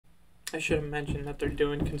I should have mentioned that they're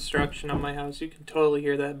doing construction on my house. You can totally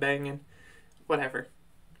hear that banging. Whatever.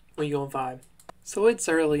 We gonna vibe. So it's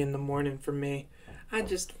early in the morning for me. I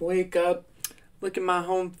just wake up, look at my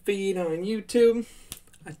home feed on YouTube.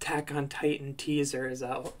 Attack on Titan teaser is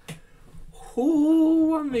out.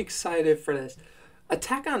 Ooh, I'm excited for this.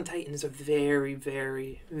 Attack on Titan is a very,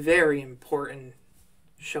 very, very important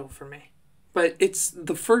show for me. But it's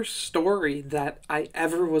the first story that I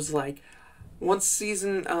ever was like, one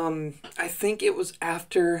season, I think it was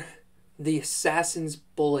after the Assassin's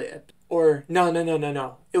Bullet. Or,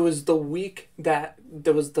 no. It was the week that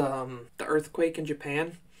there was the earthquake in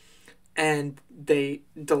Japan. And they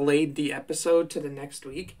delayed the episode to the next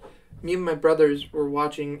week. Me and my brothers were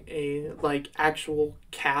watching a, like, actual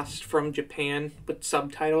cast from Japan with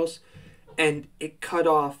subtitles. And it cut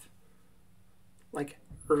off, like,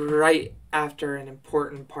 right after an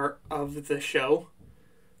important part of the show.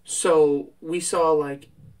 So we saw like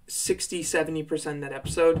 60-70% of that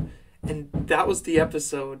episode, and that was the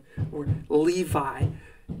episode where Levi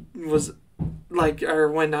was like, or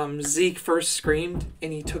when Zeke first screamed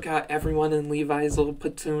and he took out everyone in Levi's little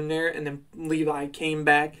platoon there, and then Levi came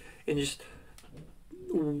back and just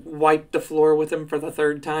wiped the floor with him for the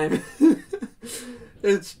third time.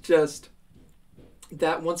 It's just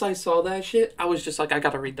that once I saw that shit, I was just like, I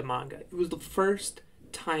gotta read the manga. It was the first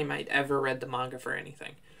time I'd ever read the manga for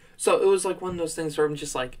anything. So it was like one of those things where I'm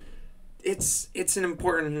just like, it's an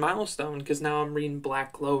important milestone because now I'm reading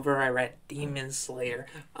Black Clover. I read Demon Slayer.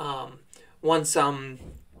 What's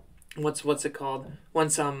it called?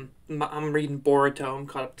 I'm reading Boruto. I'm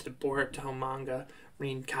caught up to the Boruto manga.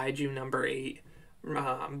 Reading Kaiju number 8.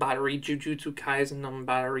 I'm about to read Jujutsu Kaisen. I'm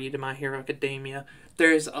about to read My Hero Academia.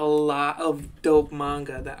 There's a lot of dope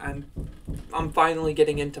manga that I'm finally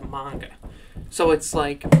getting into manga. So it's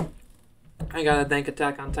like, I gotta thank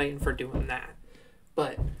Attack on Titan for doing that.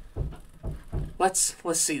 But let's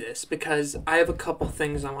see this, because I have a couple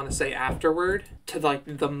things I want to say afterward to like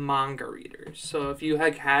the manga readers. So if you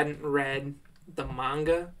hadn't read the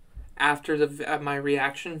manga after my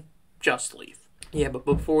reaction, just leave. Yeah, but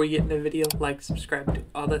before we get into the video, like, subscribe, to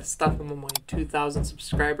all that stuff. I'm on my 2,000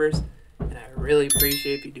 subscribers, and I really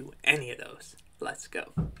appreciate if you do any of those. Let's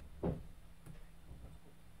go.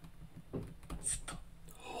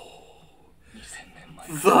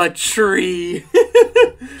 The tree!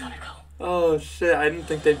 Oh shit, I didn't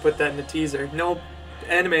think they'd put that in the teaser. Nope.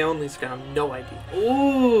 Anime only scam, no idea.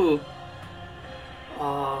 Ooh!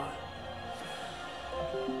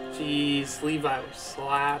 Jeez, Levi was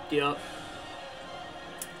slapped, yup.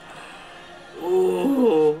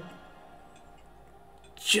 Ooh!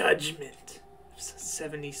 Judgment.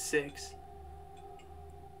 76.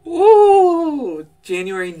 Ooh!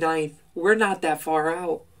 January 9th. We're not that far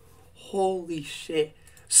out. Holy shit.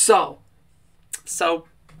 So,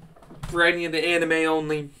 for any of the anime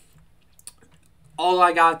only, all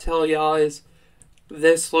I gotta tell y'all is,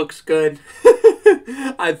 this looks good.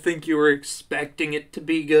 I think you were expecting it to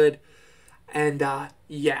be good. And,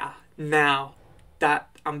 yeah, now that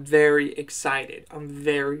I'm very excited. I'm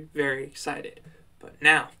very, very excited. But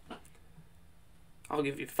now, I'll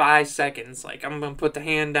give you 5 seconds. Like, I'm gonna put the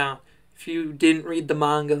hand down. If you didn't read the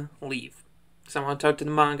manga, leave. Because I want to talk to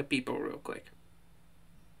the manga people real quick.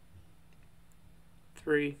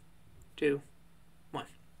 3, 2, 1.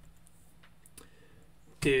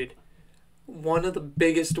 Dude, one of the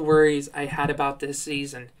biggest worries I had about this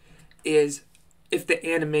season is if the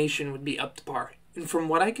animation would be up to par. And from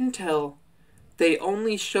what I can tell, they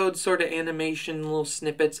only showed sort of animation, little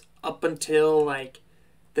snippets up until like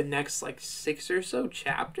the next like 6 or so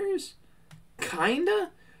chapters. Kinda.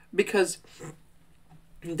 Because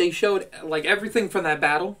they showed like everything from that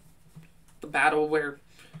battle. The battle where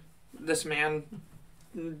this man,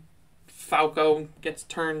 Falco, gets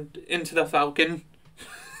turned into the Falcon.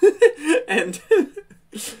 and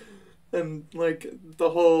like the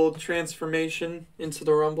whole transformation into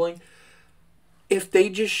the rumbling. If they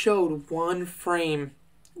just showed one frame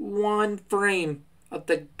of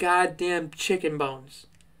the goddamn chicken bones,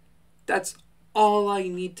 that's all I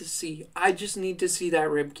need to see. I just need to see that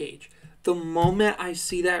rib cage. The moment I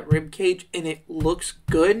see that rib cage and it looks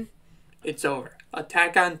good, it's over.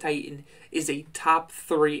 Attack on Titan is a top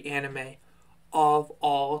 3 anime of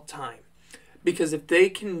all time. Because if they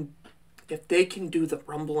can do the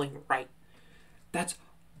rumbling right, that's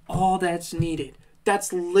all that's needed.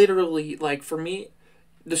 That's literally, like, for me,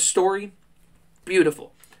 the story,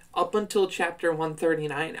 beautiful. Up until chapter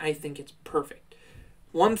 139, I think it's perfect.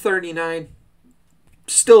 139,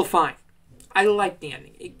 still fine. I like the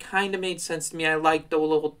ending. It kind of made sense to me. I liked the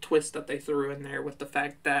little twist that they threw in there with the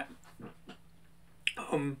fact that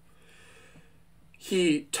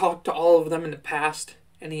he talked to all of them in the past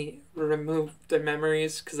and he removed their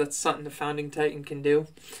memories because that's something the founding Titan can do.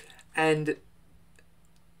 And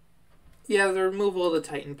yeah, the removal of the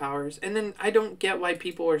Titan powers. And then I don't get why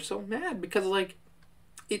people are so mad because, like,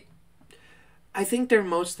 I think they're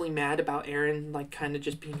mostly mad about Eren, like, kind of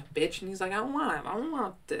just being a bitch. And he's like, I don't want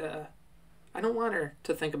her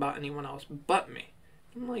to think about anyone else but me.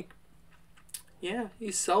 I'm like, yeah,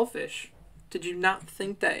 he's selfish. Did you not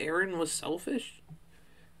think that Eren was selfish?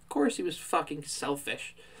 Of course he was fucking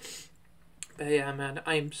selfish. But yeah, man,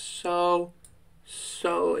 I am so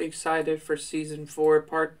excited for Season 4,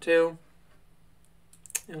 Part 2.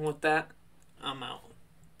 And with that, I'm out.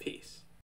 Peace.